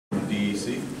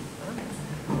DEC.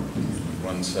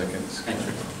 1 second. Thank you.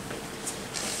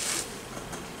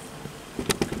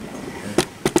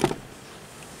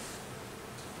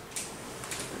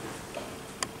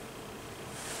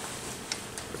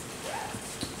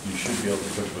 You should be able to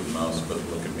click with the mouse, but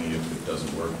look at me if it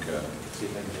doesn't work. See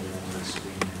if I can get it on the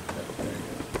screen. There you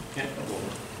go. Yeah,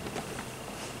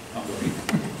 I'll wait.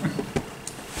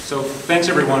 So thanks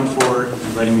everyone for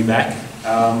inviting me back.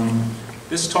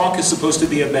 This talk is supposed to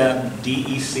be about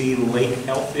DEC lake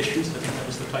health issues. I think that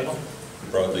was the title.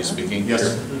 Broadly speaking. Yes,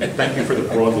 Here. and thank you for the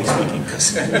broadly speaking.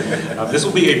 This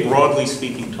will be a broadly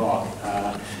speaking talk.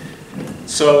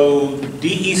 So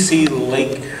DEC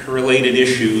lake related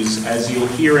issues, as you'll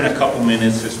hear in a couple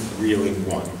minutes, is really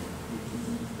one.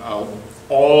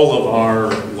 All of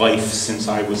our life since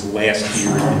I was last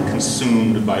here has been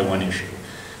consumed by one issue.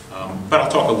 But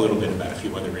I'll talk a little bit about a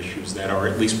few other issues that are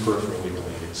at least peripherally related.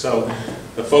 So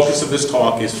the focus of this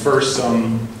talk is first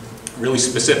some really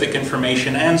specific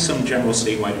information and some general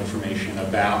statewide information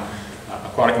about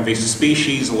aquatic invasive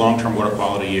species, long-term water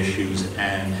quality issues,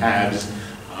 and HABs.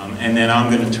 And then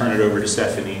I'm going to turn it over to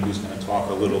Stephanie, who's going to talk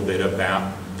a little bit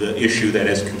about the issue that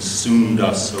has consumed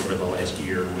us over the last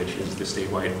year, which is the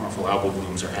statewide harmful algal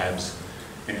blooms, or HABs,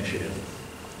 initiative.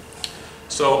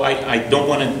 So I don't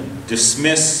want to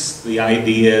dismiss the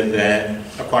idea that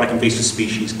aquatic invasive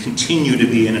species continue to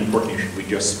be an important issue. We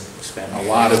just spent a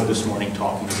lot of this morning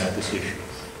talking about this issue.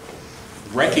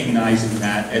 Recognizing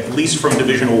that, at least from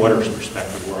Division of Waters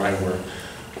perspective, where I work,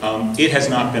 it has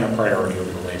not been a priority over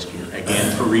the last year,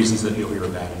 again, for reasons that you'll hear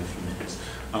about in a few minutes.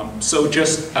 So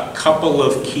just a couple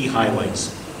of key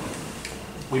highlights.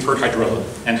 We've heard hydrilla,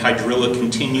 and hydrilla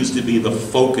continues to be the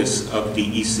focus of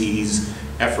DEC's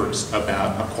efforts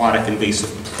about aquatic invasive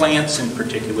plants in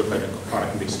particular, but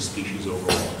aquatic invasive species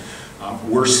overall.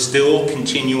 We're still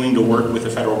continuing to work with the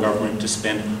federal government to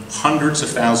spend hundreds of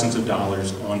thousands of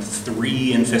dollars on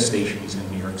 3 infestations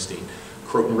in New York State: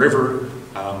 Croton River,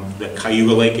 the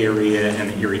Cayuga Lake area, and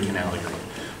the Erie Canal area.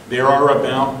 There are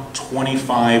about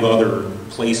 25 other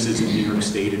places in New York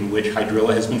State in which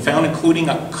hydrilla has been found, including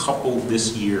a couple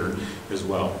this year as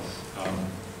well.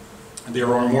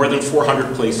 There are more than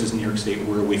 400 places in New York State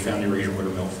where we found Eurasian water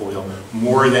milfoil,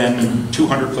 more than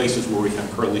 200 places where we found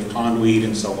curly pondweed,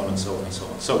 and so on and so on and so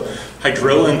on. So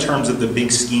hydrilla, in terms of the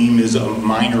big scheme, is a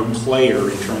minor player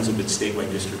in terms of its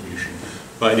statewide distribution.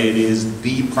 But it is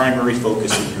the primary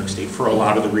focus in New York State for a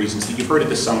lot of the reasons that you've heard at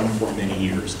the summit for many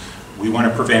years. We want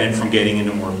to prevent it from getting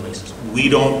into more places. We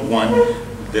don't want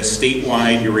the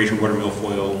statewide Eurasian water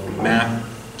milfoil map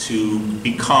to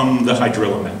become the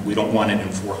hydrilla map. We don't want it in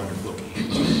 400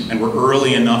 locations. And we're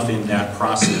early enough in that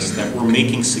process that we're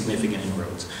making significant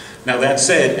inroads. Now that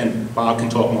said, and Bob can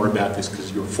talk more about this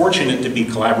because you're fortunate to be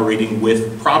collaborating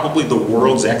with probably the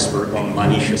world's expert on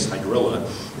monoecious hydrilla.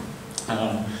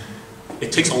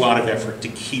 It takes a lot of effort to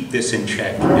keep this in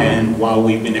check, and while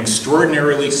we've been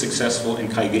extraordinarily successful in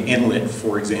Cayuga Inlet,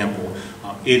 for example,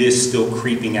 it is still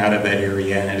creeping out of that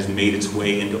area and has made its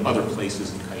way into other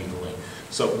places in Cayuga Lake.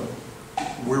 So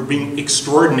we're being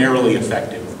extraordinarily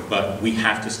effective, but we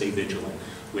have to stay vigilant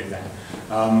with that.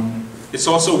 It's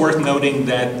also worth noting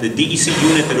that the DEC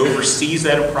unit that oversees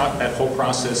that whole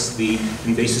process, the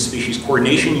Invasive Species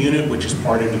Coordination Unit, which is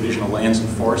part of Division of Lands and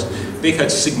Forests, they've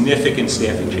had significant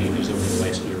staffing changes over the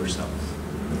last year or so.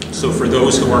 So for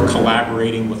those who are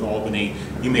collaborating with Albany,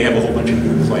 you may have a whole bunch of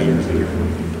new players that you're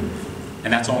working with.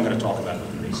 And that's all I'm going to talk about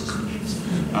with invasive species.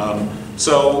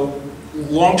 So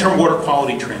long-term water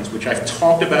quality trends, which I've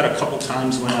talked about a couple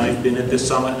times when I've been at this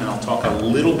summit, and I'll talk a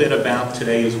little bit about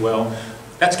today as well.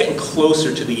 That's getting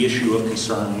closer to the issue of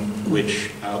concern, which,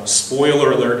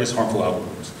 spoiler alert, is harmful algal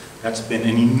blooms. That's been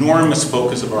an enormous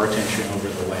focus of our attention over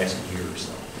the last year or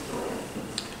so.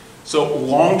 So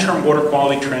long-term water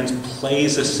quality trends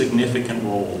plays a significant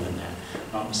role in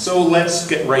that. So let's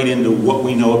get right into what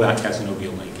we know about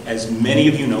Cazenovia Lake. As many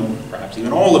of you know, perhaps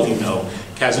even all of you know,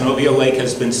 Cazenovia Lake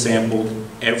has been sampled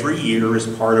every year as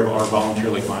part of our volunteer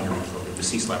lake monitoring program, the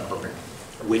CSLAP program,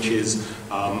 which is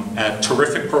a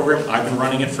terrific program. I've been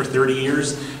running it for 30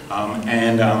 years,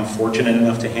 and I'm fortunate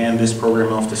enough to hand this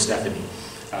program off to Stephanie.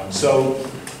 So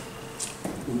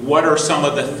what are some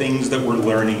of the things that we're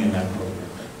learning in that program?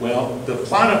 Well, the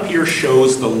plot up here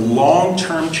shows the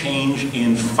long-term change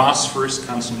in phosphorus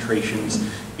concentrations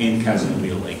in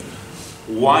Cazenovia Lake.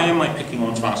 Why am I picking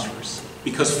on phosphorus?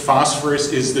 Because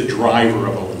phosphorus is the driver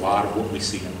of a lot of what we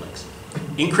see in lakes.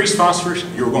 Increase phosphorus,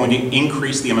 you're going to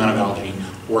increase the amount of algae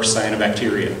or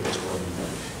cyanobacteria.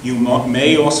 You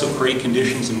may also create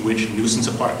conditions in which nuisance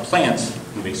aquatic plants,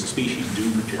 invasive species,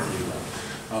 do particularly well.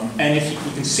 And if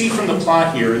you can see from the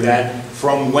plot here that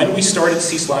from when we started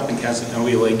sea slop in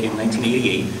Casanova Lake in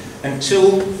 1988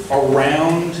 until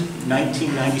around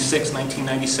 1996,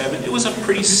 1997, it was a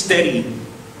pretty steady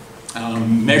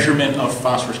measurement of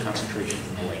phosphorus concentration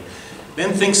in the lake.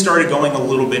 Then things started going a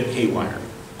little bit haywire.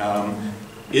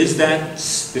 Is that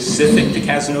specific to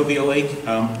Casanova Lake?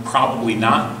 Probably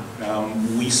not.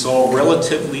 We saw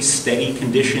relatively steady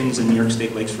conditions in New York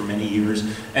State lakes for many years,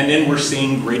 and then we're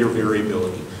seeing greater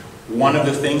variability. One of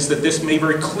the things that this may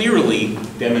very clearly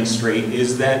demonstrate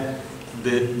is that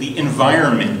the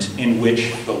environment in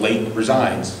which the lake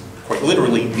resides, quite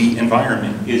literally the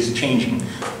environment, is changing.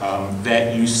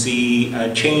 That you see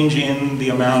a change in the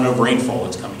amount of rainfall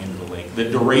that's coming into the lake, the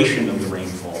duration of the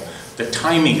rainfall, the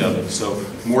timing of it, so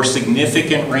more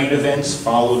significant rain events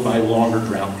followed by longer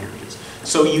drought periods.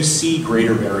 So you see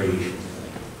greater variation.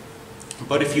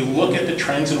 But if you look at the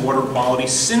trends in water quality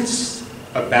since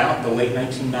about the late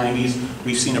 1990s,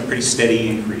 we've seen a pretty steady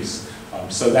increase.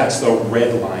 So that's the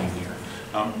red line here.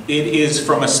 It is,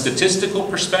 from a statistical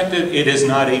perspective, it is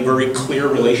not a very clear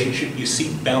relationship. You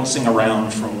see bouncing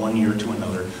around from one year to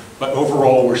another. But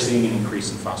overall, we're seeing an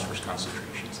increase in phosphorus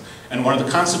concentrations. And one of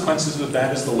the consequences of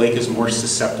that is the lake is more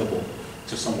susceptible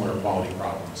to some water quality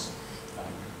problems.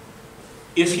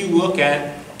 If you look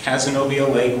at Casanova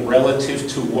Lake relative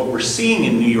to what we're seeing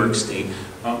in New York State,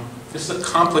 this is a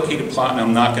complicated plot, and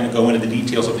I'm not going to go into the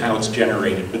details of how it's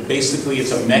generated, but basically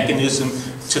it's a mechanism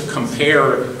to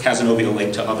compare Casanova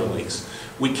Lake to other lakes.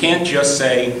 We can't just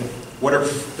say, what are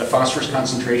the phosphorus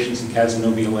concentrations in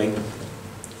Casanova Lake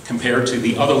compared to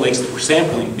the other lakes that we're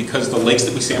sampling, because the lakes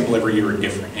that we sample every year are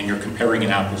different, and you're comparing it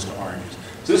apples to oranges.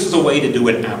 So this is a way to do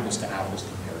an apples to apples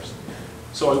comparison.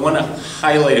 So I want to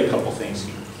highlight a couple things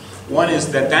here. One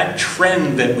is that that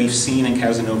trend that we've seen in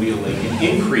Casanova Lake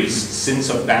increased since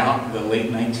about the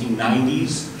late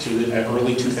 1990s to the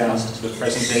early 2000s to the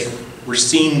present day. We're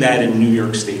seeing that in New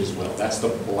York State as well. That's the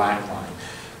black line.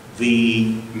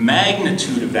 The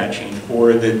magnitude of that change,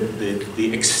 or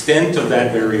the extent of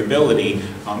that variability,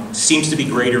 seems to be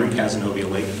greater in Casanova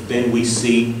Lake than we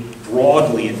see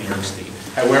broadly in New York State.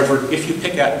 However, if you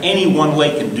pick out any one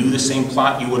lake and do the same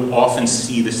plot, you would often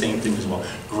see the same thing as well.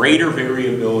 Greater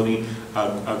variability,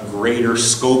 a greater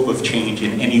scope of change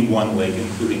in any one lake,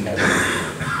 including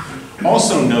Casanova Lake.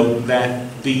 Also note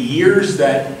that the years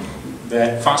that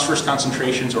phosphorus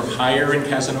concentrations are higher in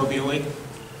Casanova Lake,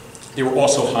 they were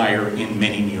also higher in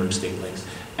many New York State lakes,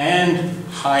 and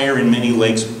higher in many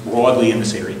lakes broadly in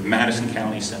this area, Madison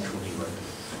County, central New York.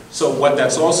 So what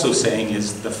that's also saying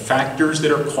is the factors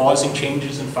that are causing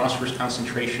changes in phosphorus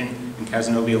concentration in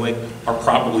Casanova Lake are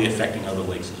probably affecting other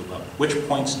lakes as well, which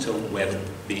points to weather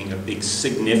being a big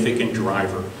significant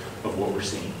driver of what we're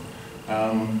seeing.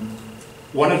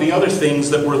 One of the other things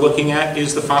that we're looking at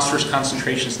is the phosphorus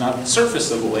concentrations, not the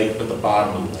surface of the lake, but the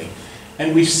bottom of the lake.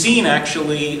 And we've seen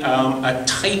actually a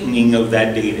tightening of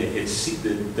that data. It's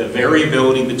the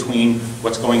variability between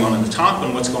what's going on at the top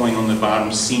and what's going on the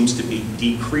bottom seems to be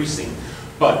decreasing,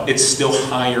 but it's still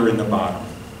higher in the bottom,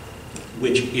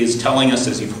 which is telling us,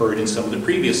 as you've heard in some of the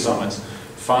previous summits,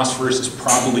 phosphorus is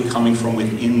probably coming from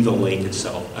within the lake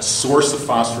itself, a source of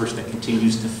phosphorus that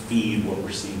continues to feed what we're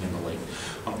seeing in the lake.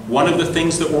 One of the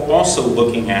things that we're also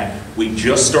looking at, we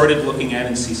just started looking at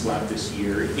in CSLAP this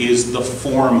year, is the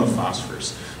form of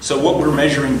phosphorus. So what we're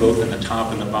measuring both in the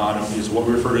top and the bottom is what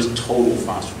we refer to as total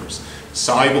phosphorus.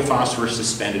 Soluble phosphorus,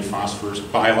 suspended phosphorus,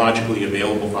 biologically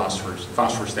available phosphorus,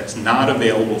 phosphorus that's not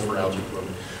available for algae growth.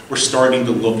 We're starting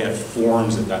to look at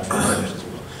forms of that phosphorus as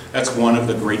well. That's one of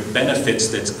the great benefits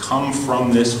that's come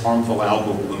from this Harmful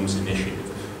Algal Blooms initiative.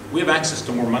 We have access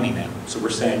to more money now. So we're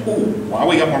saying, oh, while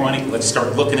we got more money, let's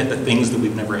start looking at the things that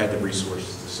we've never had the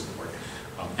resources to support,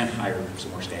 and hire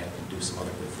some more staff and do some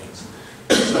other good things.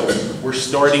 So we're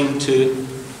starting to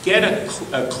get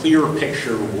a clearer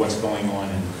picture of what's going on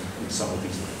in some of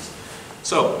these lakes.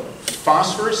 So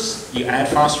phosphorus, you add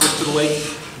phosphorus to the lake,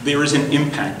 there is an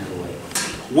impact to the lake.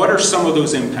 What are some of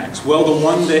those impacts? Well, the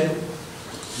one that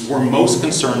we're most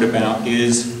concerned about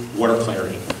is water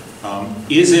clarity.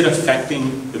 Is it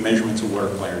affecting the measurements of water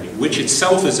clarity, which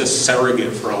itself is a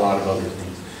surrogate for a lot of other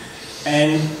things?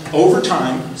 And over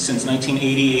time, since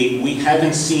 1988, we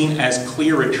haven't seen as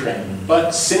clear a trend,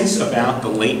 but since about the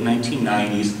late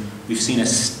 1990s, we've seen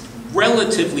a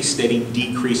relatively steady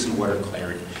decrease in water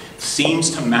clarity. Seems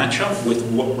to match up with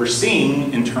what we're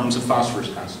seeing in terms of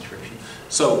phosphorus concentration.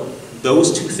 So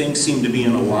those two things seem to be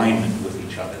in alignment with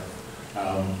each other.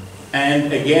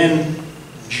 And again,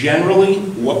 Generally,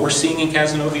 what we're seeing in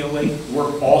Cazenovia Lake,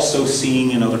 we're also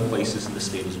seeing in other places in the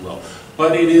state as well.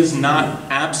 But it is not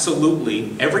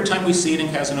absolutely, every time we see it in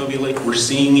Cazenovia Lake, we're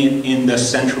seeing it in the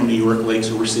central New York lakes,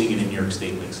 or we're seeing it in New York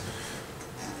State lakes.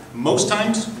 Most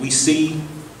times, we see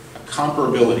a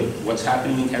comparability. What's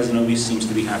happening in Cazenovia seems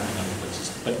to be happening in other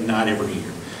places, but not every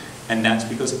year. And that's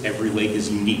because every lake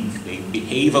is unique. They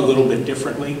behave a little bit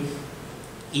differently.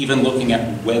 Even looking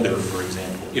at weather, for example.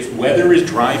 If weather is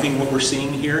driving what we're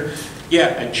seeing here,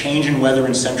 yeah, a change in weather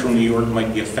in central New York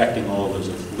might be affecting all of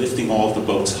those, lifting all of the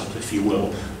boats up, if you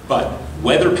will. But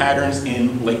weather patterns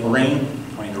in Lake Moraine,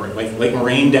 pointing the right way, Lake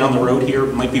Moraine down the road here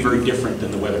might be very different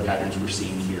than the weather patterns we're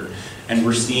seeing here. And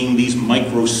we're seeing these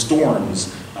micro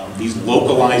storms, these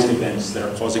localized events that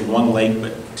are causing one lake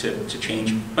to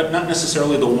change, but not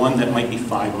necessarily the one that might be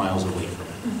 5 miles away from it.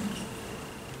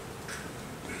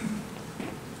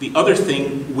 The other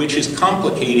thing which is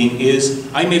complicating is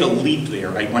I made a leap there.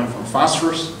 I went from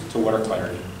phosphorus to water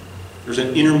clarity. There's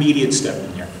an intermediate step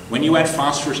in there. When you add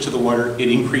phosphorus to the water, it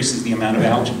increases the amount of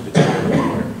algae that's in the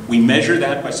water. We measure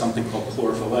that by something called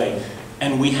chlorophyll A,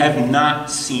 and we have not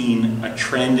seen a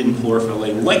trend in chlorophyll A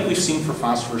like we've seen for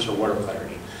phosphorus or water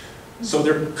clarity. So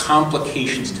there are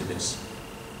complications to this.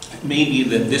 It may be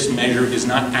that this measure is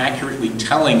not accurately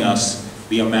telling us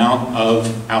the amount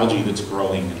of algae that's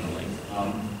growing in the lake.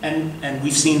 And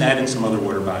we've seen that in some other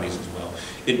water bodies as well.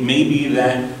 It may be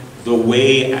that the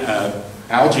way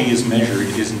algae is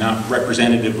measured is not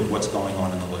representative of what's going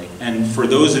on in the lake. And for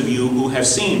those of you who have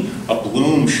seen a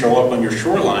bloom show up on your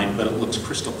shoreline, but it looks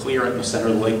crystal clear in the center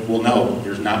of the lake, will know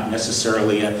there's not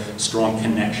necessarily a strong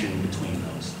connection between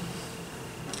those.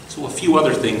 So a few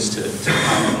other things to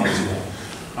comment on as well.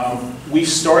 We've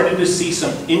started to see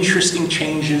some interesting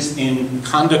changes in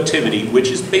conductivity, which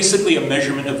is basically a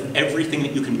measurement of everything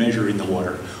that you can measure in the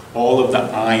water, all of the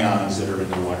ions that are in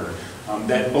the water.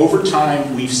 That over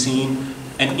time we've seen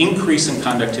an increase in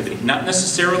conductivity, not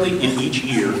necessarily in each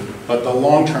year, but the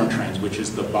long-term trends, which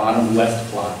is the bottom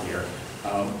left plot here.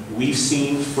 We've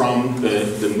seen from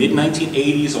the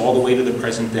mid-1980s all the way to the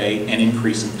present day an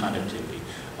increase in conductivity.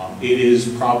 It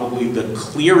is probably the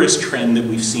clearest trend that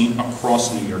we've seen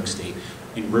across New York State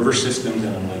in river systems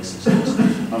and in lake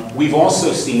systems. We've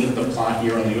also seen, the plot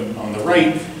here on the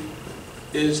right,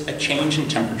 is a change in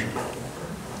temperature.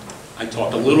 I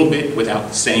talked a little bit,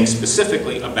 without saying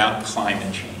specifically, about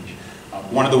climate change.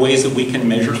 One of the ways that we can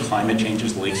measure climate change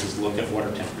as lakes is look at water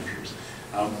temperatures.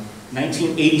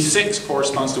 1986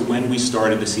 corresponds to when we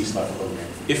started the CSLAP program.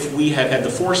 If we had had the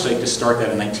foresight to start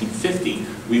that in 1950,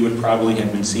 we would probably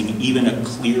have been seeing even a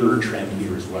clearer trend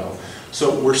here as well.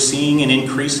 So we're seeing an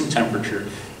increase in temperature.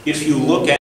 If you look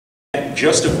at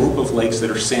just a group of lakes that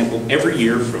are sampled every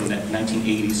year from the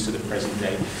 1980s to the present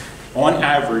day, on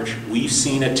average, we've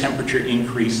seen a temperature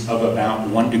increase of about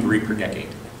 1 degree per decade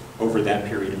over that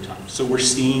period of time. So we're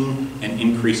seeing an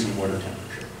increase in water temperature.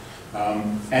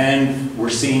 And we're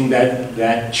seeing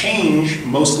that change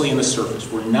mostly in the surface.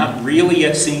 We're not really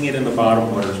yet seeing it in the bottom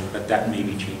waters, but that may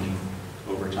be changing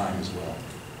over time as well.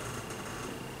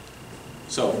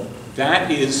 So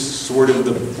that is sort of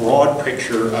the broad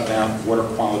picture about water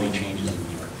quality changes in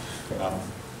New York.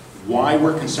 Why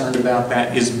we're concerned about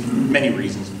that is many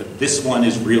reasons, but this one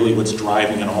is really what's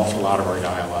driving an awful lot of our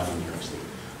dialogue in New York State.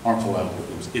 Harmful algal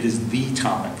blooms. It is the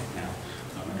topic now.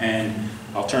 And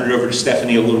I'll turn it over to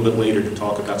Stephanie a little bit later to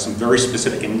talk about some very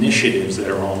specific initiatives that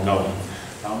are ongoing.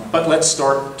 But let's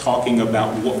start talking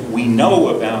about what we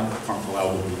know about harmful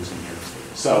algal blooms in New York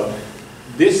State. So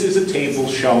this is a table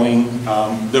showing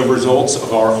the results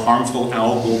of our harmful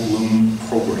algal bloom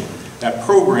program. That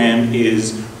program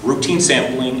is routine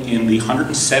sampling in the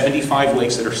 175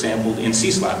 lakes that are sampled in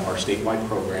CSLAP, our statewide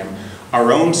program,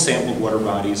 our own sampled water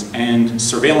bodies, and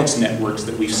surveillance networks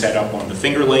that we've set up on the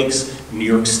Finger Lakes, New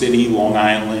York City, Long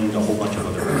Island, a whole bunch of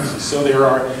other places. So there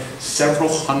are several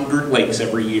hundred lakes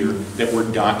every year that we're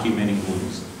documenting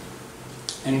blooms.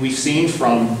 And we've seen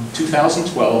from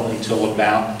 2012 until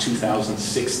about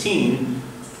 2016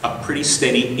 a pretty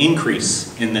steady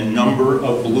increase in the number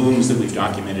of blooms that we've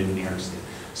documented in New York State.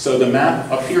 So the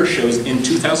map up here shows in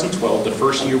 2012, the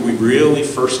first year we really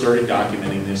first started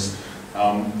documenting this,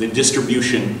 the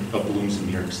distribution of blooms in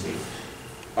New York State.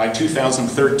 By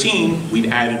 2013, we'd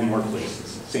added more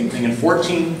places. Same thing in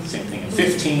 14, same thing in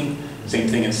 15, same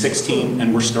thing in 16,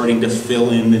 and we're starting to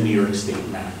fill in the New York State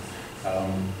map.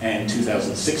 And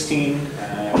 2016,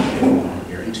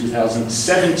 here in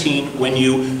 2017, when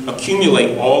you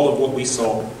accumulate all of what we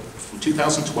saw from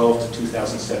 2012 to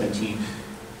 2017,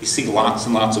 you see lots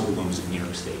and lots of blooms in New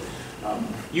York State.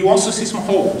 You also see some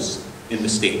holes in the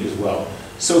state as well.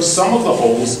 So some of the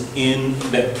holes in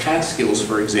the Catskills,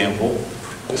 for example,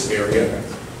 this area.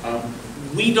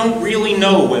 We don't really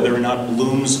know whether or not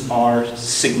blooms are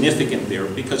significant there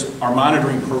because our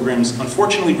monitoring programs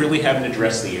unfortunately really haven't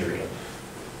addressed the area.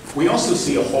 We also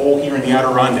see a hole here in the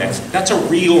Adirondacks. That's a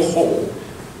real hole.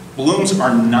 Blooms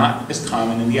are not as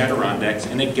common in the Adirondacks,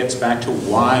 and it gets back to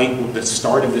why the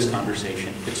start of this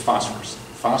conversation, it's phosphorus.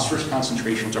 Phosphorus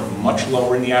concentrations are much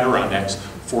lower in the Adirondacks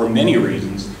for many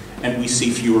reasons, and we see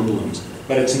fewer blooms,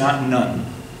 but it's not none.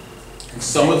 And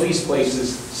some of these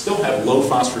places still have low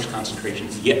phosphorus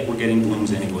concentrations, yet we're getting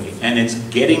blooms anyway, and it's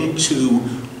getting to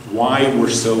why we're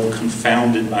so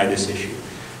confounded by this issue.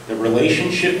 The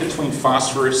relationship between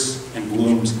phosphorus and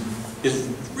blooms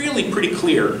is really pretty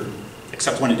clear,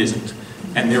 except when it isn't.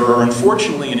 And there are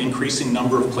unfortunately an increasing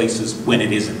number of places when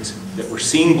it isn't, that we're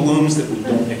seeing blooms that we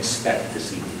don't expect to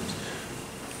see blooms.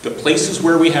 The places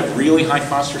where we have really high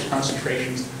phosphorus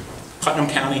concentrations, Putnam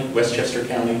County, Westchester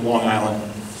County, Long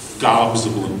Island, gobs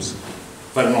of blooms.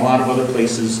 But in a lot of other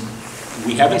places,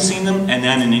 we haven't seen them, and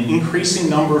then in an increasing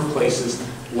number of places,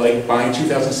 like by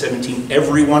 2017,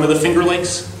 every one of the Finger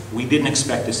Lakes, we didn't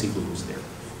expect to see blooms there,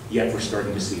 yet we're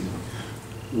starting to see them.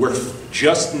 We're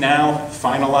just now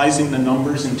finalizing the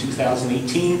numbers in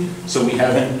 2018, so we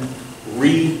haven't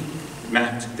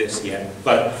remapped this yet.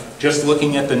 But just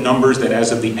looking at the numbers that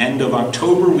as of the end of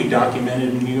October we documented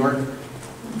in New York,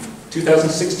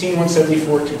 2016,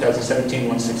 174, 2017,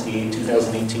 168,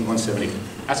 2018, 170.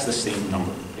 That's the same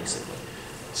number, basically.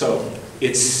 So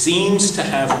it seems to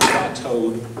have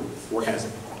plateaued, or has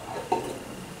it?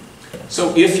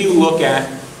 So if you look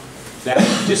at that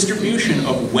distribution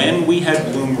of when we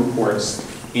had bloom reports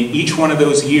in each one of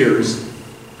those years,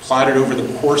 plotted over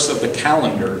the course of the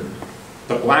calendar,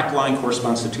 the black line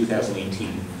corresponds to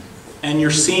 2018. And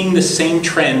you're seeing the same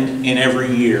trend in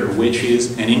every year, which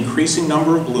is an increasing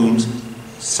number of blooms,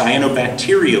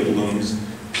 cyanobacteria blooms,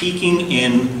 peaking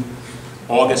in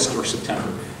August or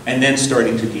September, and then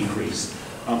starting to decrease.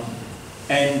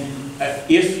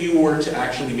 If you were to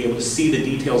actually be able to see the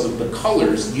details of the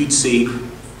colors, you'd see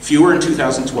fewer in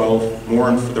 2012, more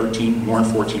in 13, more in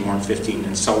 14, more in 15,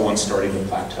 and so on, starting to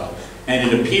plateau. And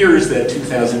it appears that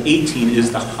 2018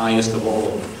 is the highest of all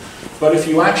of them. But if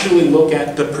you actually look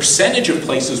at the percentage of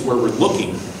places where we're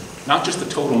looking, not just the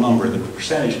total number, the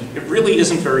percentage, it really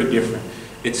isn't very different.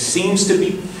 It seems to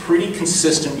be pretty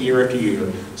consistent year after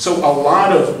year. So a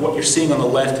lot of what you're seeing on the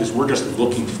left is we're just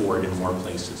looking for it in more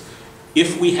places.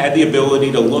 If we had the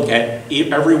ability to look at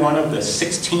every one of the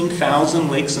 16,000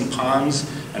 lakes and ponds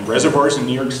and reservoirs in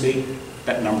New York State,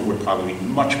 that number would probably be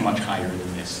much, much higher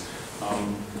than this.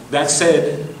 That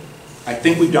said, I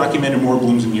think we've documented more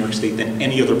blooms in New York State than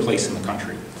any other place in the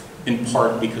country, in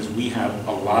part because we have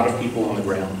a lot of people on the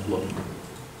ground looking.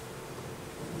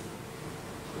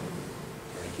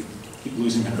 Keep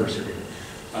losing the cursor here.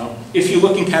 If you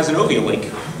look in Cazenovia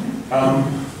Lake,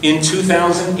 in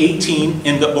 2018,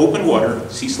 in the open water,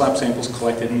 sea slab samples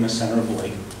collected in the center of the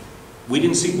lake, we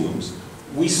didn't see blooms.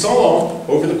 We saw,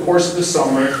 over the course of the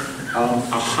summer,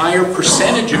 a higher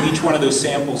percentage of each one of those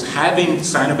samples having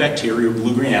cyanobacteria,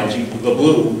 blue-green algae, the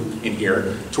blue in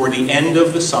here. Toward the end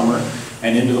of the summer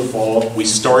and into the fall, we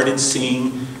started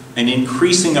seeing an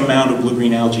increasing amount of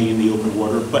blue-green algae in the open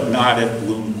water, but not at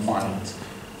bloom quantities.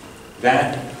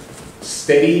 That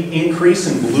steady increase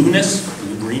in blueness,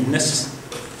 blue-greenness,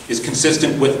 is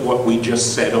consistent with what we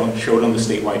just showed on the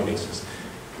statewide basis.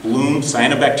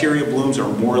 Cyanobacteria blooms are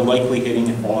more likely hitting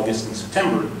in August and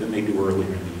September than they do earlier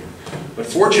in the year. But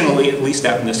fortunately, at least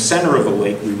out in the center of the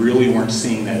lake, we really weren't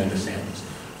seeing that in the samples.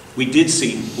 We did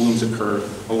see blooms occur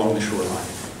along the shoreline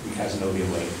in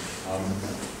Cazenovia Lake.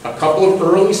 A couple of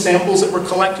early samples that were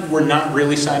collected were not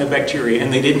really cyanobacteria,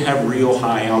 and they didn't have real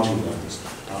high algae levels.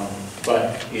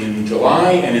 But in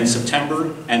July and in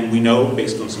September, and we know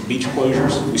based on some beach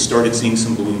closures, we started seeing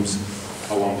some blooms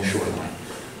along the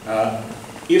shoreline.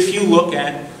 If you look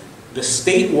at the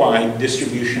statewide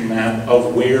distribution map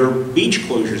of where beach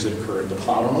closures occurred, the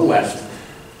plot on the left,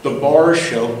 the bars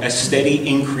show a steady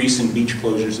increase in beach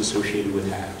closures associated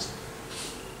with HABs.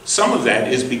 Some of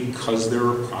that is because there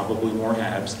are probably more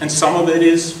HABs, and some of it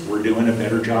is we're doing a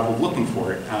better job of looking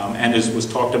for it. And as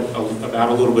was talked about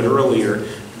a little bit earlier,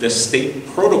 the state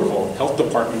protocol, health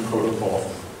department protocol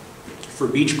for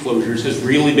beach closures has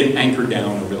really been anchored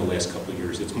down over the last couple of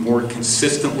years. It's more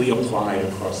consistently applied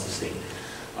across the state.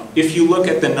 If you look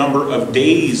at the number of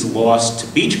days lost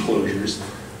to beach closures,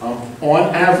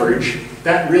 on average,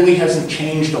 that really hasn't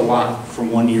changed a lot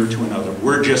from one year to another.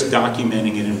 We're just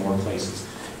documenting it in more places.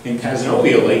 In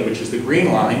Cazenovia Lake, which is the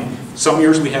green line, some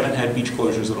years we haven't had beach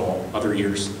closures at all. Other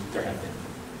years, there have been.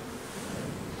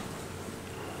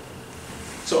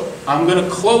 So I'm going to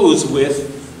close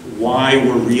with why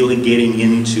we're really getting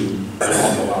into an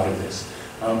awful lot of this.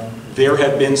 There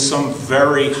have been some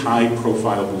very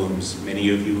high-profile blooms. Many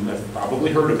of you have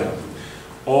probably heard about them.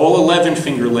 All 11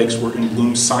 Finger Lakes were in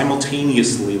bloom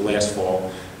simultaneously last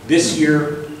fall. This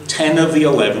year, 10 of the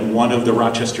 11, one of the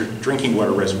Rochester drinking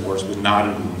water reservoirs, was not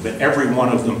in bloom, but every one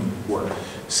of them were.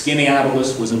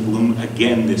 Scineatelis was in bloom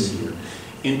again this year.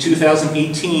 In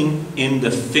 2018, in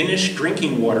the finished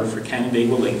drinking water for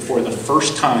Canandaigua Lake, for the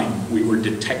first time, we were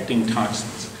detecting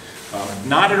toxins.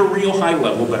 Not at a real high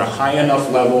level, but a high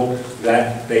enough level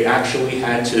that they actually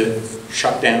had to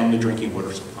shut down the drinking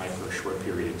water supply for a short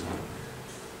period of time.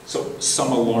 So,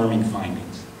 some alarming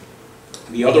findings.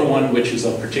 The other one, which is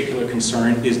of particular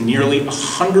concern, is nearly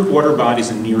 100 water bodies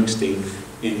in New York State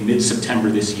in mid-September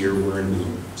this year were in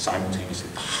bloom simultaneously,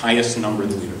 the highest number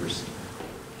that we've ever seen.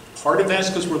 Part of that is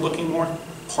because we're looking more,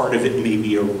 part of it may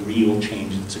be a real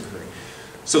change that's occurring.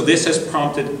 So this has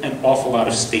prompted an awful lot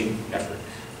of state effort.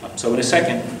 So in a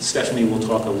second, Stephanie will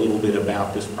talk a little bit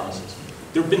about this process.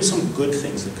 There have been some good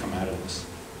things that come out of this.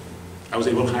 I was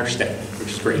able to hire Stephanie, which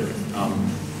is great,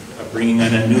 bringing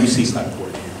in a new CSLAP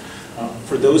coordinator.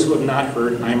 For those who have not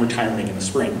heard, I'm retiring in the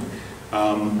spring.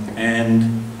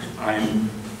 And I'm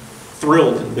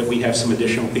thrilled that we have some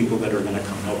additional people that are going to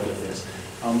come help with this.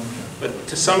 But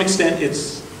to some extent,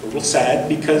 it's a little sad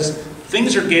because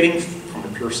things are getting, from a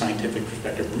pure scientific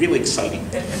perspective, really exciting.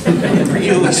 I'm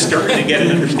really starting to get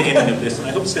an understanding of this, and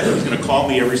I hope Stephanie's going to call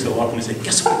me every so often and say,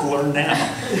 guess what we've learned now?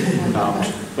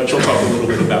 But she'll talk a little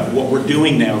bit about what we're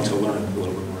doing now to learn a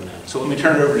little bit more now. So let me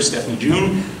turn it over to Stephanie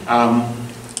June.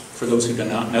 For those who do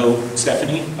not know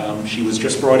Stephanie, she was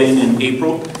just brought in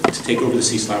April to take over the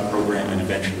CSLAP program and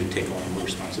eventually take on more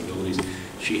responsibilities.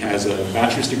 She has a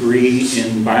bachelor's degree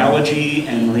in biology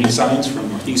and marine science from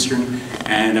Northeastern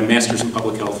and a master's in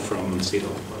public health from the State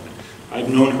Health Department. I've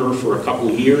known her for a couple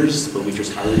of years, but we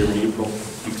just hired her in April.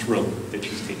 I'm thrilled that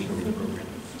she's taking over the program.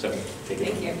 So, take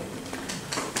it. Thank you.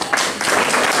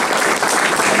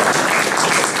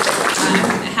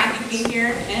 I'm happy to be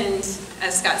here, and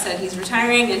as Scott said, he's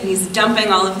retiring and he's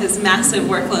dumping all of his massive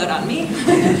workload on me.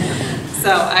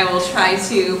 So I will try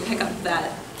to pick up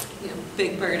that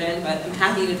big burden, but I'm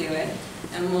happy to do it.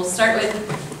 And we'll start with,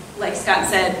 like Scott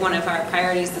said, one of our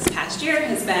priorities this past year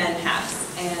has been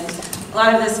HABs. And a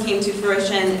lot of this came to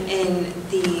fruition in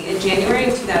January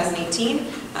of 2018.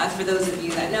 For those of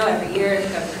you that know, every year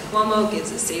Governor Cuomo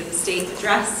gives a State of the State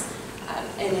address.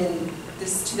 And in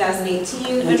this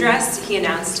 2018 address, he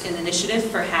announced an initiative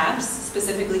for HABs,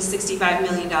 specifically $65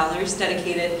 million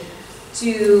dedicated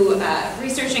to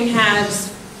researching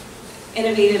HABs,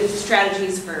 innovative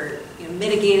strategies for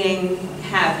mitigating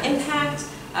HAB impact,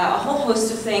 a whole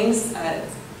host of things. I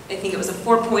think it was a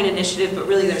 4-point initiative, but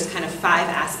really there's kind of 5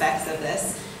 aspects of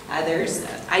this. There's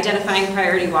identifying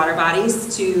priority water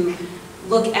bodies to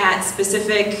look at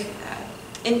specific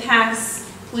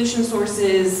impacts, pollution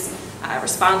sources,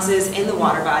 responses in the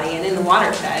water body and in the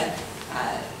watershed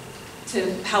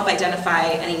to help identify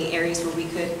any areas where we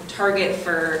could target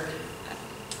for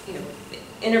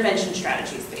intervention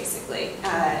strategies, basically.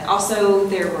 Also,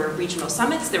 there were regional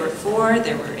summits. There were 4.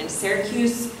 There were in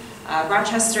Syracuse,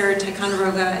 Rochester,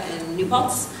 Ticonderoga, and New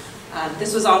Paltz.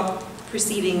 This was all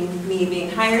preceding me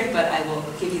being hired, but I will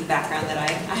give you the background that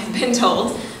I've been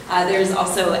told. There's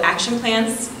also action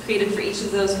plans created for each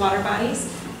of those water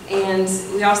bodies. And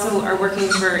we also are working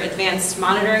for advanced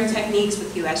monitoring techniques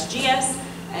with USGS.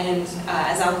 And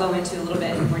as I'll go into a little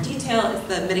bit more detail, it's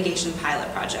the mitigation pilot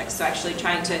project. So actually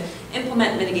trying to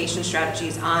implement mitigation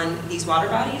strategies on these water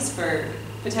bodies for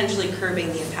potentially curbing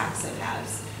the impacts of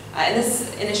HABs. And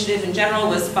this initiative in general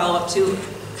was follow-up to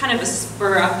kind of a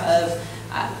spur-up of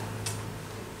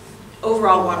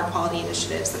overall water quality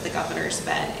initiatives that the governor's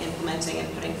been implementing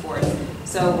and putting forth.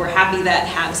 So we're happy that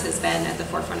HABs has been at the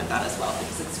forefront of that as well,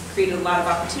 because it's created a lot of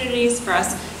opportunities for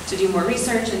us to do more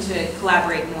research and to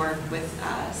collaborate more with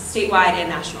statewide and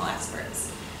national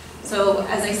experts. So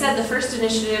as I said, the first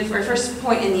initiative, or first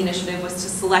point in the initiative was to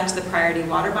select the priority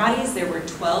water bodies. There were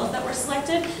 12 that were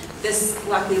selected. This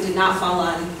luckily did not fall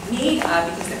on me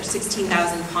because there are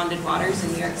 16,000 ponded waters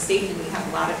in New York State and we have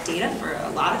a lot of data for a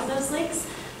lot of those lakes.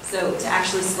 So to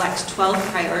actually select 12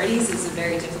 priorities is a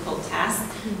very difficult task,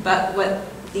 but what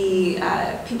the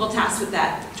people tasked with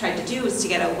that tried to do was to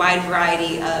get a wide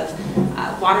variety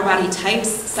of water body types,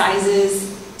 sizes,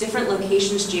 different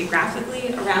locations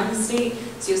geographically around the state.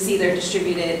 So you'll see they're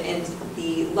distributed in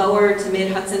the lower to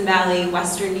mid Hudson Valley,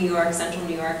 western New York, central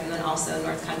New York, and then also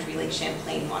North Country, Lake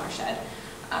Champlain watershed.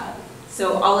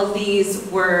 So all of these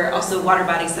were also water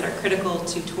bodies that are critical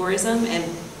to tourism and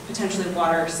potentially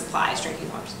water supplies, drinking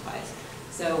water supplies.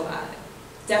 So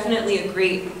definitely a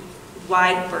great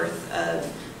wide berth of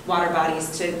water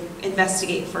bodies to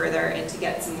investigate further and to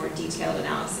get some more detailed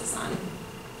analysis on.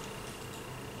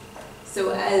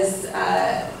 So as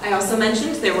I also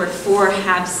mentioned, there were 4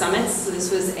 HAB summits. So this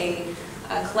was a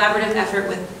collaborative effort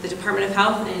with the Department of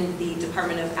Health and the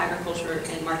Department of Agriculture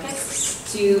and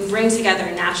Markets to bring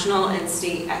together national and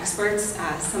state experts.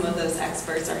 Some of those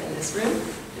experts are in this room.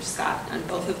 There's Scott on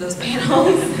both of those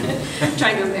panels. I'm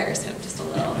trying to embarrass him just a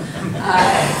little.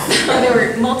 So there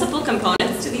were multiple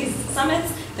components to these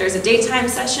summits. There was a daytime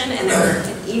session and there were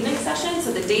an evening session.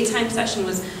 So the daytime session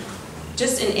was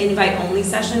just an invite-only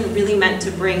session, really meant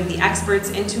to bring the experts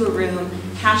into a room,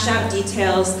 hash out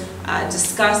details,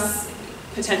 discuss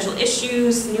potential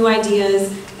issues, new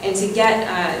ideas, and to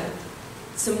get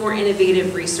some more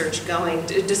innovative research going,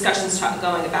 discussions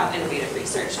going about innovative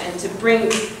research, and to bring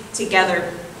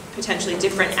together potentially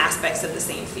different aspects of the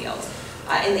same field.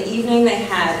 In the evening, they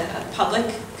had a public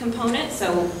component,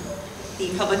 so the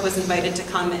public was invited to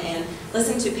come and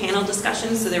listen to panel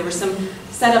discussions. So there were some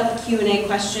set-up Q&A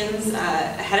questions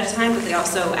ahead of time, but they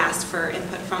also asked for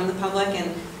input from the public,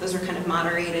 and those were kind of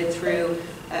moderated through,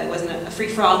 it wasn't a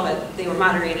free-for-all, but they were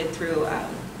moderated through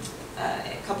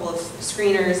a couple of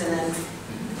screeners, and then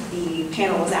the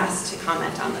panel was asked to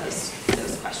comment on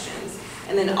those questions.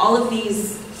 And then all of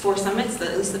these 4 summits,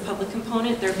 at least the public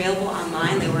component, they're available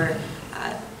online. They were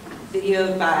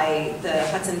videoed by the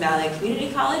Hudson Valley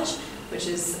Community College, which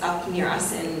is up near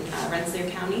us in Rensselaer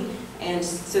County. And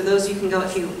so those you can go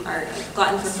if you are a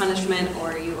glutton for punishment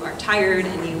or you are tired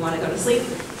and you want to go to sleep,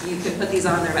 you could put these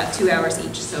on. They're about 2 hours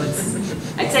each. So it's,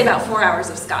 I'd say about 4 hours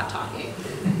of Scott talking.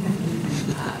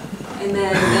 And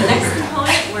then the next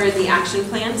component were the action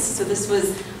plans. So this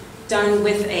was done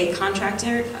with a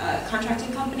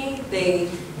contracting company. They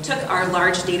took our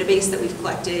large database that we've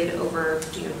collected over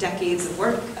decades of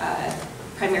work,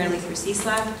 primarily through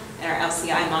CSLAP and our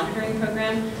LCI monitoring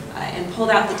program, and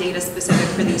pulled out the data specific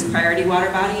for these priority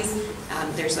water bodies.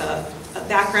 There's a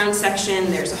background section,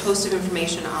 there's a host of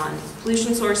information on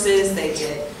pollution sources. They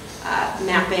did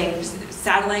mapping,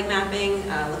 satellite mapping,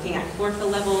 looking at chlorophyll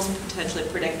levels, potentially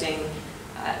predicting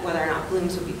whether or not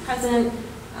blooms would be present.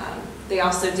 They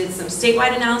also did some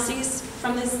statewide analyses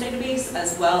from this database,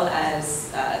 as well as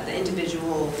the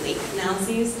individual lake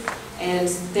analyses. And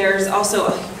there's also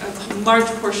a large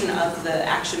portion of the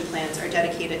action plans are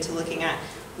dedicated to looking at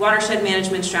watershed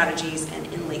management strategies and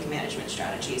in-lake management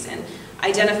strategies, and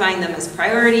identifying them as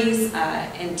priorities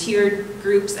and tiered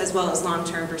groups, as well as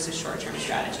long-term versus short-term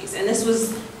strategies. And this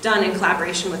was done in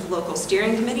collaboration with local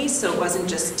steering committees, so it wasn't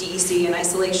just DEC in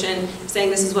isolation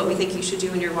saying this is what we think you should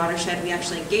do in your watershed. We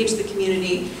actually engaged the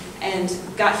community and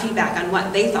got feedback on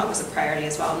what they thought was a priority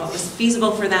as well, and what was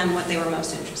feasible for them, what they were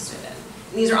most interested in.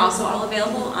 And these are also all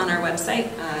available on our website.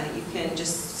 You can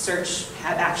just search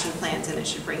HAB action plans and it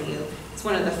should bring you, it's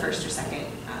one of the first or second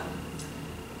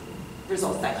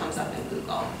results that comes up in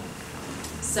Google.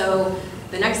 So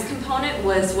the next component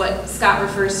was what Scott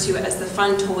refers to as the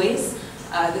fun toys.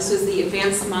 This was the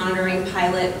advanced monitoring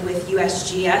pilot with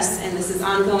USGS, and this is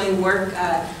ongoing work.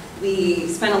 We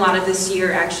spent a lot of this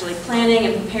year actually planning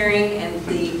and preparing, and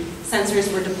the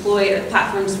sensors were deployed, or the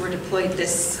platforms were deployed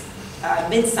this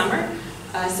midsummer.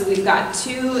 So we've got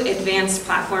 2 advanced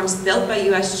platforms built by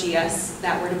USGS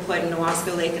that were deployed in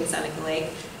Owasco Lake and Seneca Lake.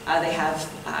 They have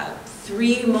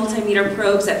 3 multimeter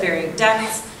probes at varying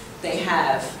depths. They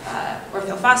have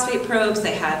orthophosphate probes.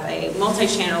 They have a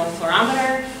multi-channel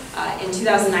fluorometer. In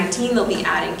 2019, they'll be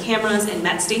adding cameras and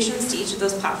MET stations to each of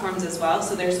those platforms as well.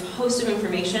 So there's a host of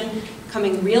information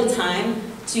coming real time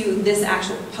to this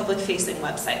actual public-facing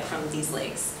website from these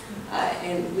lakes.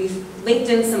 And we've linked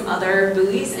in some other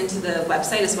buoys into the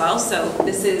website as well. So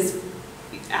this is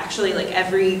actually like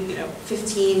every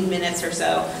 15 minutes or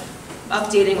so,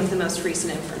 updating with the most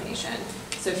recent information.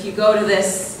 So if you go to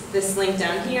this link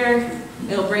down here,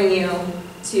 it'll bring you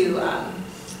to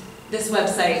this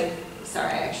website.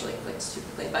 Sorry, I actually clicked too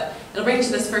quickly, but it'll bring you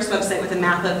to this first website with a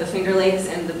map of the Finger Lakes,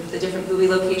 and the different buoy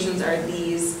locations are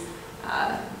these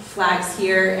flags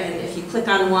here, and if you click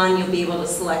on one, you'll be able to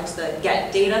select the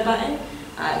Get Data button.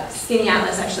 Skinny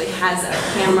Atlas actually has a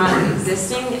camera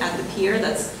existing at the pier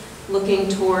that's looking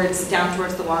down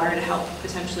towards the water to help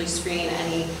potentially screen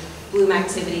any bloom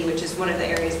activity, which is one of the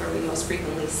areas where we most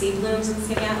frequently see blooms in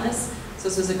Skinny Atlas. So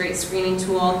this was a great screening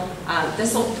tool.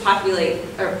 This will pop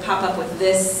up with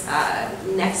this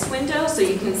next window, so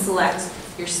you can select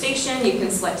your station, you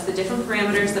can select the different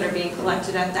parameters that are being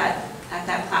collected at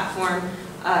that platform.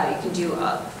 You can do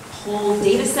a whole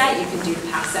data set, you can do the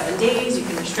past 7 days, you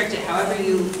can restrict it however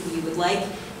you would like,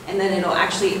 and then it'll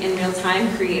actually in real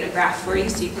time create a graph for you,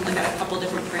 so you can look at a couple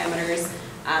different parameters.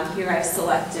 Here I've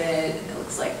selected, it looks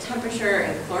looks like temperature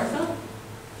and chlorophyll.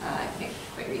 I can't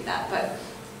quite read that,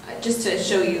 but just to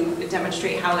show you,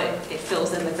 demonstrate how it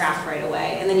fills in the graph right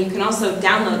away. And then you can also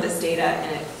download this data,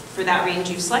 and for that range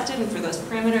you've selected and for those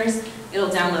parameters, it'll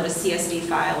download a CSV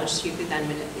file which you could then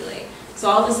manipulate. So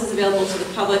all this is available to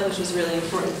the public, which is really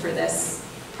important for this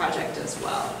project as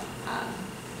well.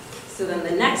 So then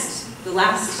the next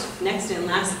and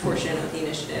last portion of the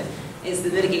initiative is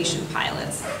the mitigation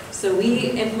pilots. So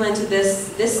we implemented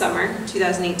this summer,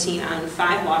 2018, on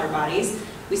 5 water bodies.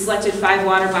 We selected 5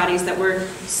 water bodies that were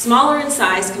smaller in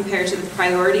size compared to the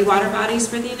priority water bodies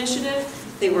for the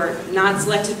initiative. They were not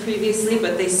selected previously,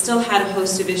 but they still had a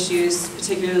host of issues,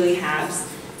 particularly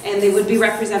HABs, and they would be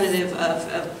representative of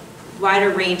a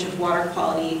wider range of water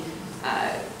quality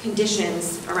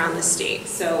conditions around the state.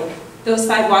 So those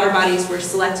 5 water bodies were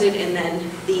selected, and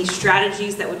then the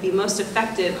strategies that would be most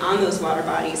effective on those water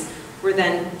bodies were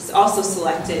then also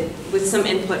selected with some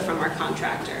input from our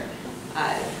contractor.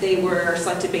 They were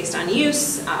selected based on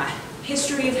use,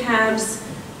 history of HABs,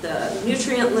 the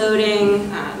nutrient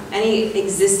loading, any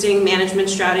existing management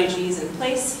strategies in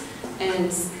place,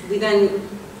 and we then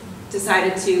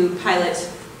decided to pilot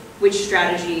which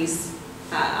strategies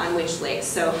on which lakes.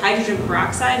 So hydrogen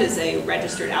peroxide is a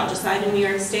registered algicide in New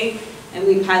York State, and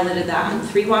we piloted that on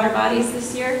 3 water bodies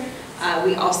this year.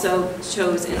 We also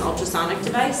chose an ultrasonic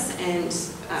device and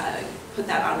put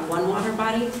that on 1 water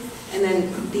body. And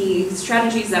then the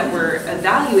strategies that we're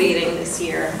evaluating this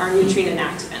year are nutrient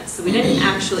inactivants. So we didn't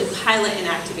actually pilot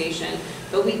inactivation,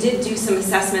 but we did do some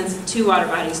assessments of 2 water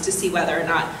bodies to see whether or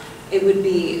not it would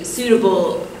be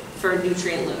suitable for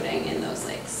nutrient loading in those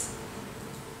lakes.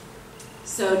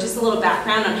 So just a little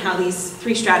background on how these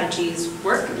 3 strategies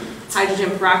work.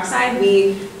 Hydrogen peroxide,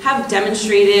 we have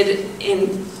demonstrated in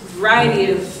a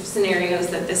variety of scenarios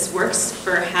that this works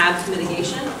for HAB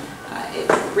mitigation.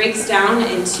 It breaks down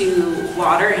into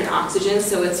water and oxygen,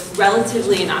 so it's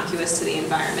relatively innocuous to the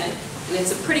environment, and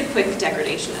it's a pretty quick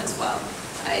degradation as well.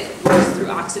 It works through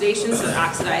oxidation, so it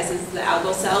oxidizes the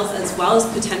algal cells as well as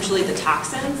potentially the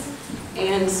toxins,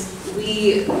 and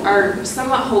we are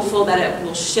somewhat hopeful that it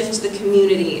will shift the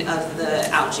community of the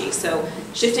algae. So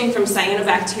shifting from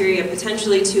cyanobacteria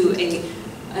potentially to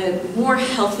a more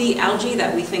healthy algae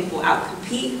that we think will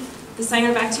outcompete the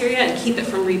cyanobacteria and keep it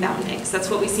from rebounding. So that's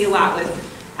what we see a lot with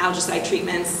algicide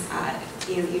treatments.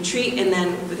 You treat, and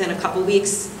then within a couple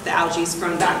weeks, the algae's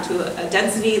grown back to a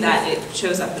density that it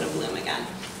shows up in a bloom again.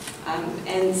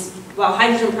 And while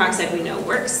hydrogen peroxide we know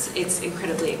works, it's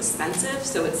incredibly expensive,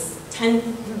 so its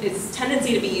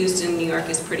tendency to be used in New York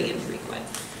is pretty infrequent.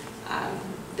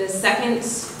 The second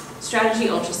strategy,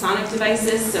 ultrasonic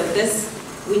devices, so this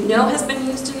we know has been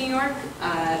used in New York,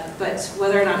 but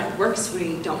whether or not it works,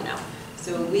 we don't know.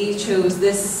 So we chose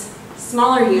this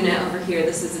smaller unit over here.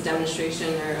 This is a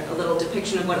demonstration or a little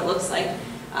depiction of what it looks like.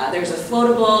 There's a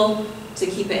floatable to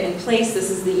keep it in place.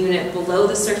 This is the unit below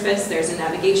the surface. There's a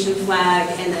navigation flag,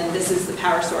 and then this is the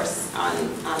power source on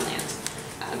land.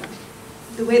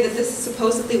 The way that this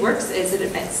supposedly works is it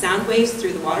emits sound waves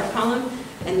through the water column,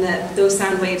 and that those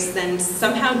sound waves then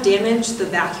somehow damage the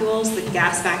vacuoles, the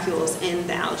gas vacuoles in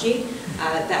the algae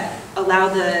that allow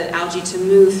the algae to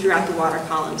move throughout the water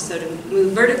column. So to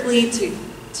move vertically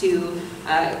to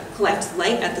collect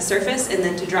light at the surface, and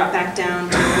then to drop back down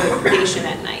to avoid predation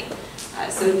at night.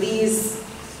 So these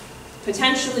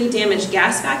potentially damage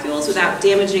gas vacuoles without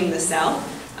damaging the cell.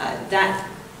 That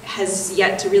has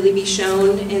yet to really be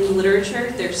shown in the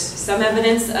literature. There's some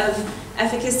evidence of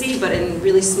efficacy, but in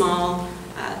really small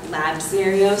lab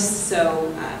scenarios.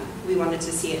 So we wanted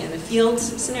to see it in a field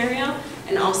scenario.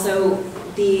 And also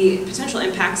the potential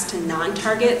impacts to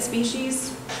non-target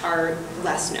species are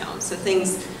less known. So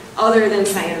things other than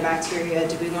cyanobacteria,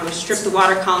 do we want to strip the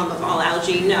water column of all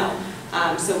algae? No.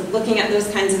 So looking at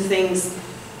those kinds of things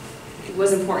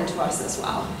was important to us as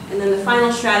well. And then the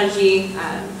final strategy,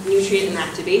 nutrient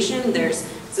inactivation.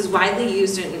 This is widely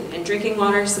used in drinking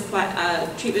water supply,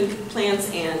 treatment plants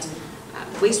and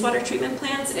wastewater treatment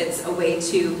plants. It's a way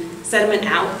to sediment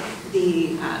out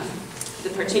the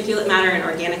particulate matter and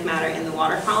organic matter in the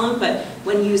water column, but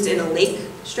when used in a lake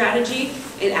strategy,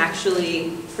 it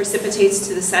actually precipitates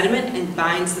to the sediment and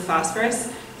binds the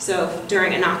phosphorus. So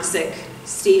during anoxic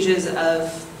stages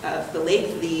of the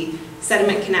lake, the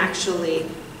sediment can actually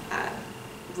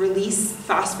release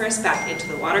phosphorus back into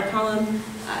the water column,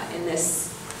 and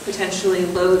this potentially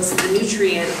loads the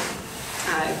nutrient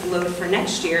load for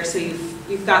next year. So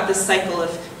you've got this cycle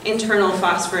of internal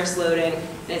phosphorus loading,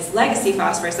 and it's legacy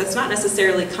phosphorus that's not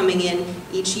necessarily coming in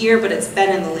each year, but it's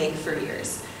been in the lake for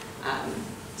years.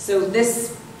 So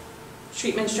this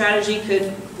treatment strategy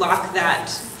could lock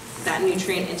that that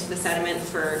nutrient into the sediment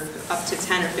for up to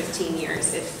 10 or 15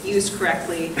 years if used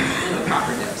correctly in the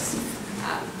proper dose.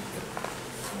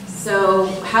 So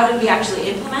how did we actually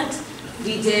implement?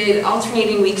 We did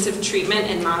alternating weeks of treatment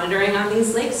and monitoring on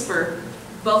these lakes for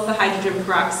both the hydrogen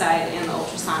peroxide and the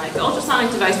ultrasonic. The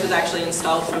ultrasonic device was actually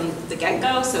installed from the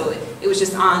get-go, so it was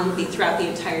just on throughout the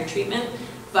entire treatment.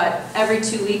 But every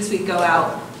 2 weeks we'd go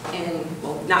out and,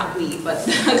 well, not we, but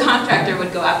the contractor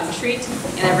would go out and treat,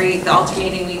 and the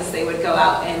alternating weeks they would go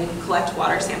out and collect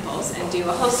water samples and do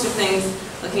a host of things,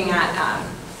 looking at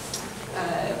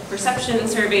perception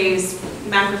surveys,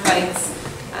 macrophytes.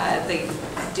 They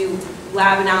do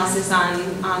lab analysis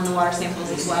on the water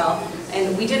samples as well.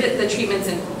 And we did the treatments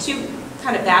in 2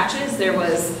 kind of batches. There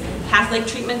was half-lake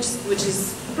treatment, which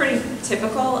is pretty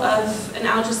typical of an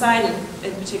algicide, and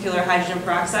in particular hydrogen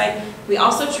peroxide. We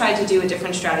also tried to do a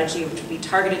different strategy, which would be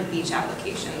targeted beach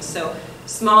applications. So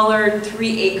smaller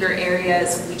 3-acre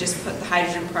areas, we just put the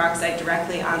hydrogen peroxide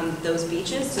directly on those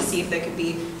beaches to see if there could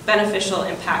be beneficial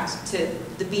impact to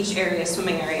the beach area,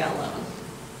 swimming area alone.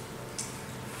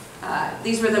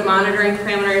 These were the monitoring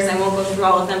parameters. I won't go through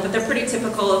all of them, but they're pretty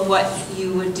typical of what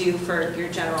you would do for your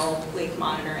general lake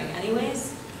monitoring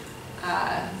anyways.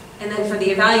 And then for the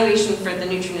evaluation for the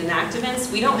nutrient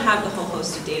inactivants, we don't have the whole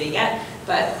host of data yet,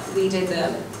 but we did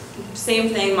the same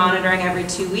thing, monitoring every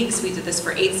 2 weeks. We did this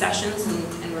for 8 sessions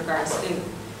in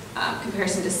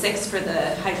comparison to 6 for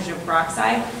the hydrogen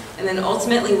peroxide. And then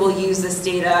ultimately we'll use this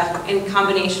data in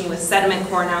combination with sediment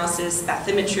core analysis,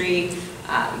 bathymetry.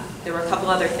 There were a couple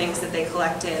other things that they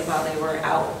collected while they were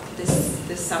out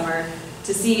this summer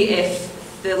to see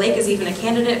if the lake is even a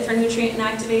candidate for nutrient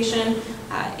inactivation.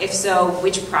 If so,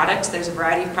 which product? There's a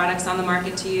variety of products on the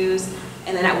market to use.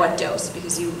 And then at what dose?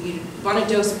 Because you want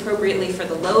to dose appropriately for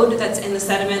the load that's in the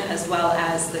sediment as well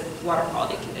as the water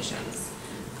quality conditions.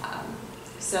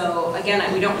 So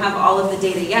again, we don't have all of the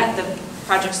data yet. The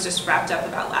project's just wrapped up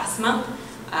about last month.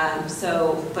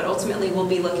 But ultimately we'll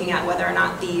be looking at whether or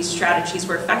not these strategies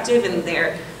were effective and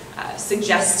their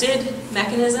suggested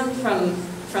mechanism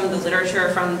from the literature,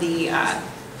 from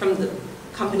the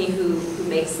company who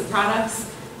makes the products.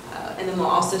 And then we'll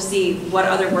also see what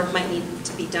other work might need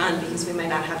to be done because we might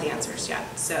not have the answers yet.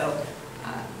 So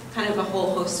kind of a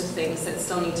whole host of things that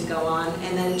still need to go on.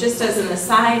 And then just as an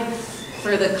aside,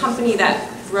 for the company that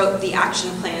wrote the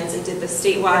action plans and did the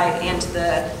statewide and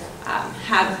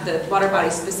have the water body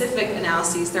specific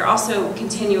analyses, they're also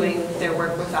continuing their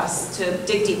work with us to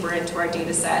dig deeper into our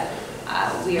data set.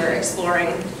 We are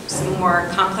exploring some more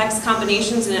complex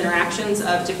combinations and interactions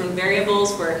of different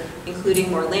variables. We're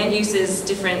including more land uses,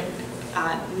 different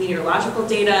meteorological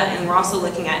data, and we're also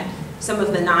looking at some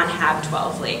of the non-HAB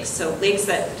 12 lakes. So lakes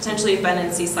that potentially have been in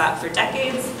CSLAP for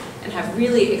decades and have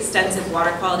really extensive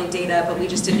water quality data, but we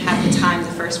just didn't have the time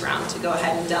the first round to go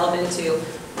ahead and delve into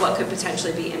what could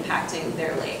potentially be impacting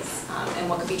their lakes and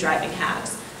what could be driving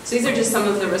HABs. So these are just some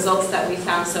of the results that we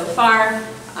found so far,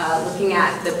 looking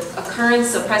at the occurrence,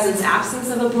 so presence, absence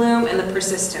of a bloom, and the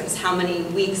persistence, how many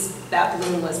weeks that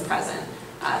bloom was present.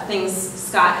 Things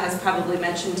Scott has probably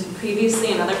mentioned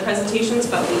previously in other presentations,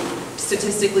 but we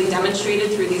statistically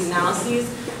demonstrated through these analyses.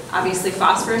 Obviously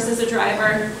phosphorus is a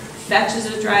driver, fetch is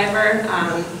a driver,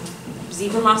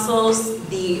 zebra mussels,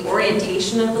 the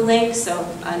orientation of the lake, so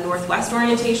northwest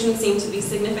orientation seemed to be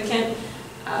significant.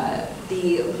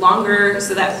 The longer,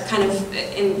 so that kind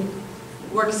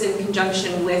of works in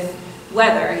conjunction with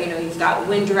weather. You know, you've got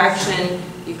wind direction,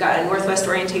 you've got a northwest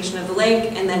orientation of the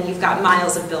lake, and then you've got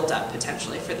miles of buildup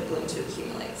potentially for the bloom to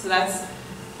accumulate. So that's,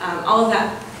 all of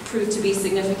that proved to be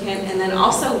significant. And then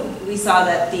also we saw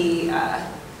that the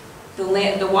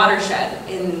watershed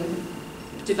in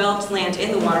developed land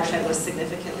in the watershed was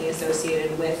significantly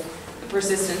associated with the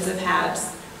persistence of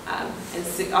HABs.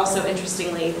 And also,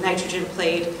 interestingly, nitrogen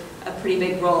played a pretty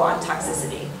big role on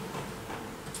toxicity.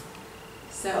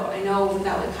 So I know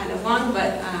that went kind of long,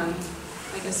 but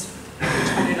I guess we'll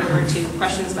turn it over to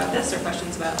questions about this or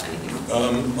questions about anything else.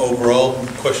 Overall,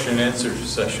 question and answer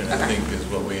session, Okay. I think, is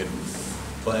what we had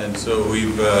planned. So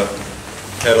we've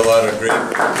had a lot of great,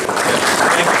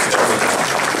 thank you, Stephanie.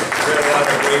 We had a lot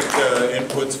of great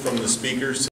inputs from the speakers.